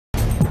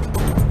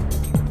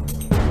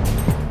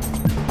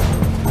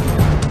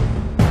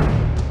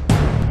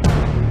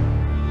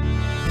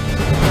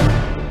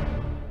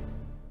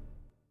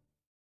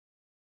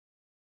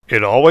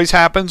It always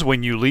happens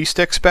when you least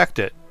expect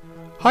it.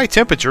 High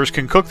temperatures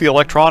can cook the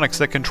electronics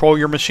that control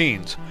your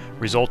machines,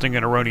 resulting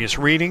in erroneous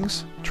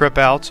readings, trip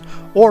outs,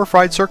 or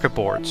fried circuit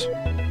boards.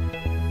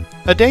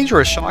 A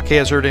dangerous shock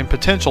hazard and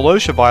potential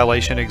OSHA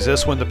violation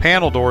exists when the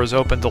panel door is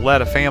open to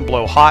let a fan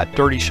blow hot,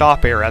 dirty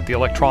shop air at the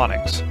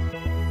electronics.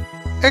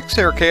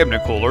 X-Air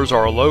cabinet coolers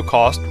are a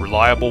low-cost,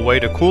 reliable way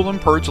to cool and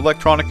purge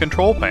electronic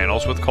control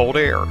panels with cold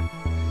air.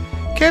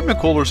 Cabinet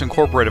coolers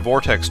incorporate a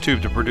vortex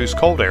tube to produce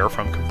cold air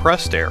from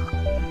compressed air.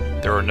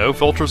 There are no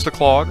filters to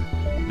clog,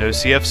 no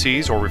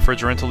CFCs or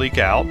refrigerant to leak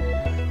out,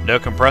 no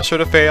compressor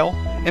to fail,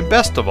 and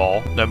best of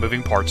all, no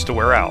moving parts to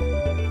wear out.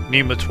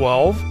 Nema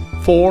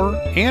 12, 4,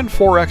 and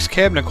 4X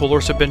cabinet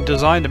coolers have been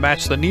designed to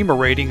match the Nema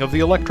rating of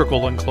the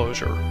electrical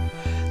enclosure.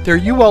 They're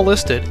UL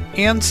listed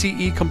and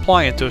CE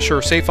compliant to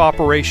assure safe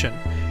operation,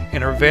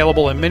 and are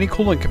available in many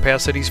cooling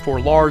capacities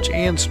for large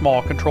and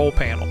small control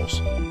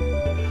panels.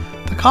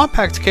 The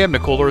compact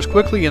cabinet cooler is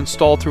quickly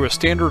installed through a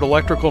standard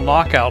electrical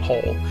knockout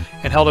hole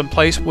and held in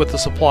place with the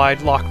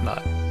supplied lock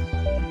nut.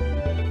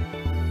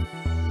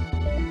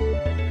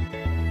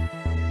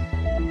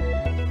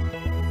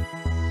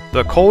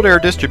 The cold air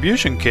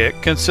distribution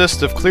kit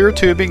consists of clear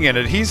tubing and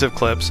adhesive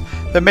clips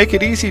that make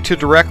it easy to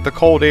direct the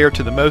cold air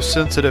to the most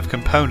sensitive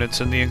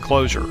components in the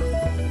enclosure.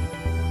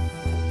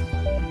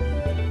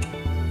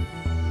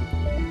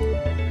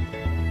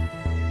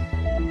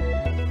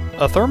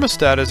 A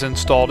thermostat is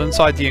installed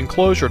inside the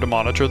enclosure to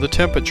monitor the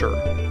temperature.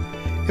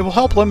 It will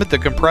help limit the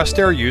compressed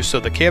air use so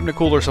the cabinet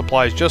cooler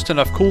supplies just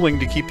enough cooling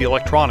to keep the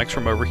electronics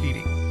from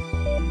overheating.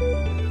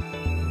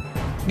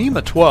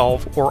 Nema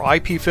 12 or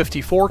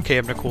IP54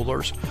 cabinet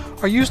coolers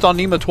are used on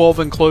Nema 12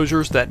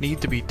 enclosures that need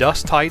to be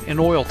dust tight and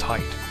oil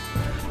tight.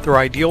 They're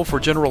ideal for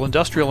general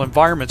industrial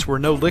environments where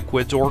no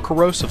liquids or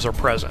corrosives are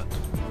present.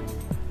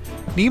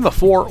 Nema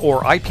 4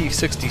 or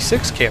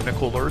IP66 cabinet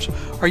coolers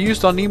are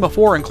used on Nema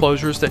 4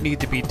 enclosures that need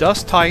to be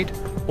dust tight,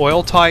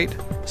 oil tight,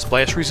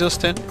 splash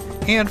resistant,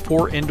 and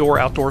for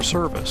indoor-outdoor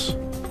service.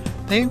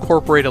 They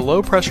incorporate a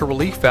low pressure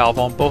relief valve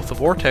on both the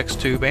vortex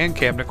tube and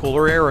cabinet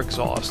cooler air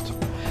exhaust.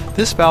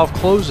 This valve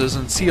closes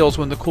and seals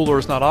when the cooler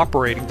is not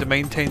operating to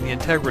maintain the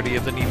integrity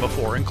of the Nema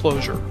 4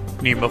 enclosure.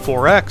 Nema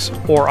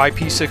 4X or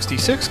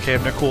IP66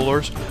 cabinet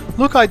coolers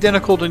look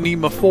identical to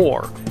Nema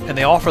 4 and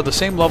they offer the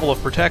same level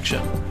of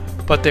protection,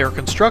 but they are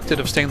constructed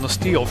of stainless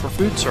steel for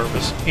food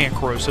service and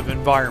corrosive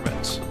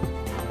environments.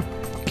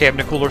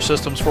 Cabinet cooler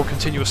systems for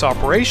continuous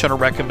operation are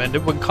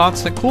recommended when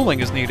constant cooling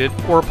is needed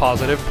or a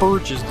positive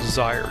purge is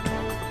desired.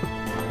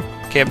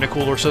 Cabinet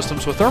cooler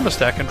systems with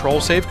thermostat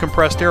control save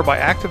compressed air by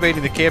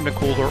activating the cabinet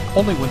cooler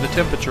only when the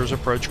temperatures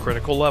approach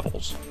critical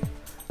levels.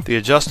 The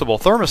adjustable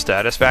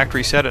thermostat is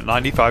factory set at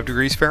 95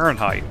 degrees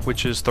Fahrenheit,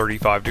 which is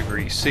 35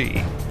 degrees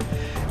C.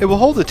 It will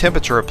hold the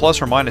temperature at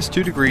plus or minus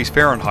 2 degrees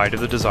Fahrenheit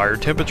of the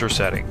desired temperature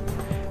setting.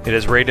 It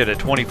is rated at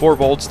 24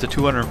 volts to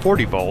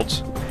 240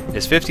 volts,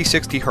 is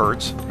 50-60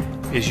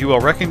 Hz, is UL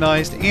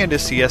recognized, and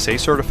is CSA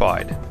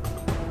certified.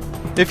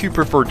 If you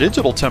prefer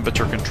digital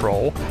temperature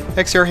control,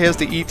 X-Air has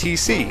the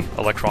ETC,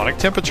 Electronic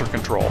Temperature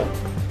Control.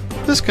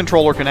 This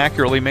controller can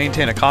accurately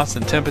maintain a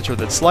constant temperature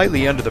that's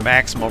slightly under the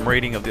maximum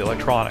rating of the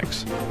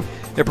electronics.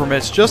 It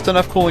permits just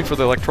enough cooling for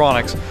the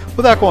electronics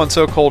without going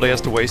so cold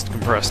as to waste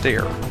compressed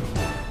air.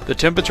 The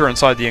temperature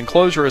inside the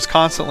enclosure is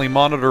constantly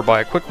monitored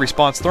by a quick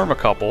response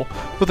thermocouple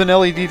with an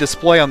LED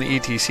display on the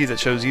ETC that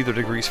shows either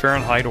degrees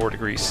Fahrenheit or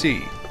degrees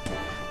C.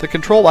 The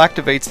control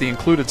activates the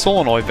included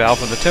solenoid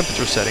valve when the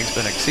temperature setting's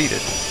been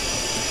exceeded.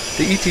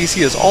 The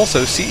ETC is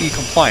also CE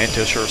compliant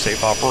to assure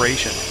safe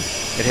operation.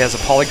 It has a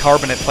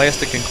polycarbonate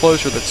plastic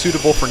enclosure that's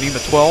suitable for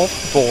Nema 12,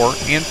 4,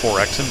 and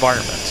 4X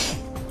environments.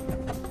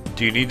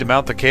 Do you need to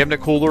mount the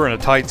cabinet cooler in a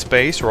tight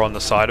space or on the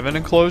side of an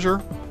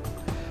enclosure?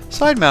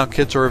 Side mount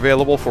kits are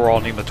available for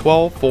all Nema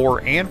 12,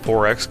 4, and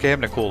 4X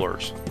cabinet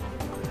coolers.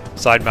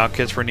 Side mount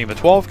kits for Nema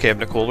 12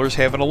 cabinet coolers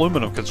have an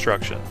aluminum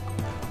construction.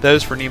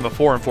 Those for Nema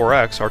 4 and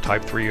 4X are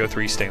Type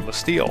 303 stainless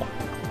steel.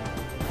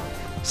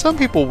 Some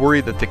people worry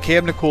that the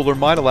cabinet cooler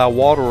might allow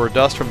water or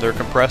dust from their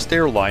compressed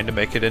air line to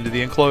make it into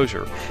the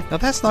enclosure. Now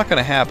that's not going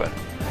to happen.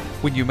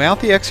 When you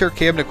mount the X-Air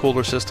cabinet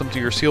cooler system to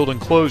your sealed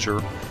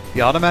enclosure,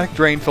 the automatic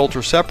drain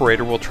filter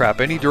separator will trap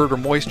any dirt or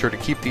moisture to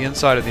keep the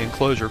inside of the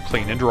enclosure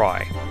clean and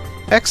dry.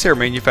 X-Air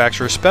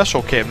manufactures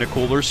special cabinet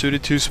coolers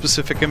suited to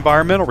specific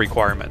environmental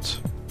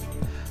requirements.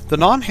 The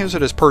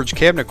non-hazardous purge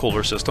cabinet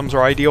cooler systems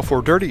are ideal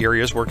for dirty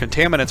areas where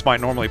contaminants might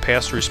normally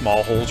pass through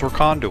small holes or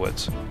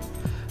conduits.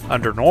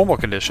 Under normal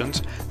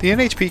conditions, the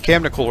NHP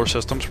cabinet cooler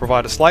systems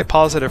provide a slight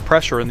positive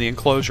pressure in the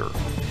enclosure.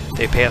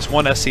 They pass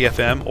 1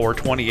 SCFM or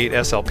 28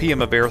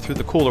 SLPM of air through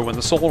the cooler when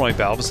the solenoid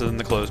valve is in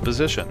the closed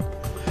position.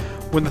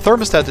 When the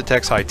thermostat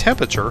detects high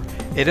temperature,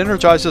 it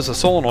energizes a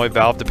solenoid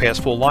valve to pass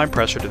full line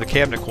pressure to the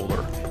cabinet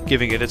cooler,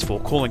 giving it its full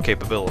cooling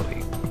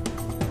capability.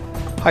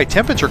 High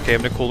temperature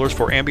cabinet coolers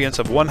for ambience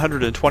of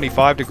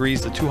 125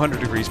 degrees to 200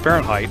 degrees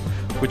Fahrenheit,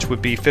 which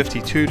would be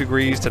 52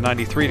 degrees to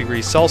 93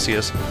 degrees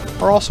Celsius,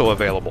 are also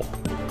available.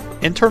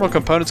 Internal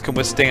components can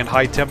withstand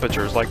high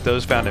temperatures like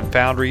those found in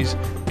foundries,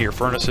 near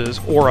furnaces,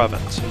 or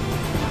ovens.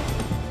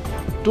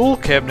 Dual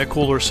cabinet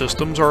cooler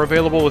systems are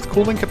available with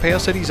cooling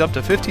capacities up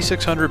to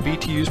 5,600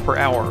 BTUs per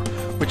hour,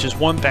 which is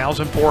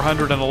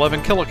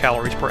 1,411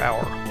 kilocalories per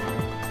hour.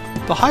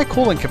 The high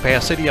cooling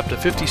capacity up to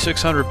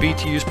 5,600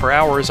 BTUs per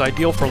hour is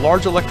ideal for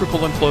large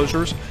electrical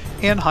enclosures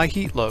and high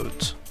heat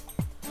loads.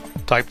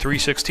 Type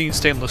 316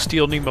 stainless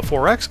steel Nema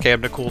 4X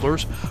cabinet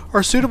coolers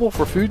are suitable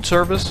for food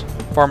service,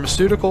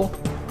 pharmaceutical,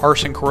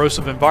 harsh and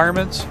corrosive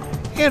environments,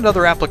 and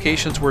other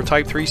applications where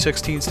Type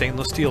 316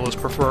 stainless steel is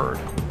preferred.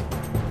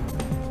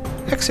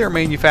 Xair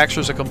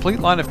manufactures a complete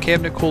line of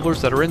cabinet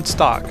coolers that are in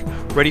stock,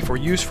 ready for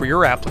use for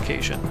your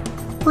application.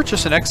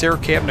 Purchase an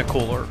Xair cabinet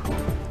cooler.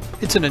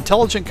 It's an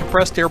intelligent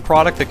compressed air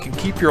product that can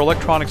keep your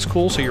electronics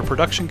cool so your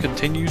production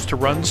continues to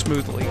run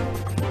smoothly.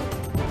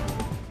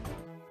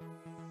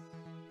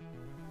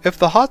 If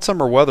the hot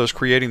summer weather is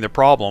creating the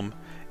problem,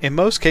 in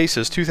most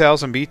cases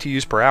 2,000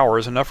 BTUs per hour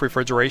is enough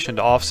refrigeration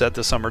to offset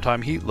the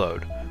summertime heat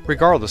load,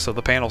 regardless of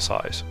the panel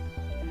size.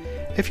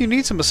 If you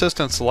need some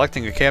assistance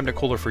selecting a cabinet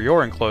cooler for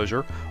your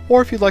enclosure, or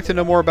if you'd like to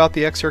know more about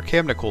the Xair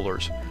cabinet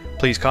coolers,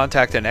 please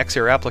contact an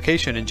Xair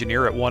application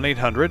engineer at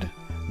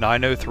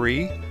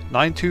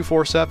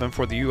 1-800-903-9247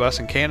 for the US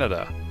and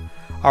Canada.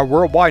 Our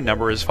worldwide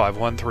number is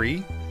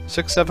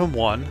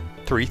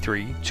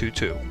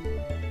 513-671-3322.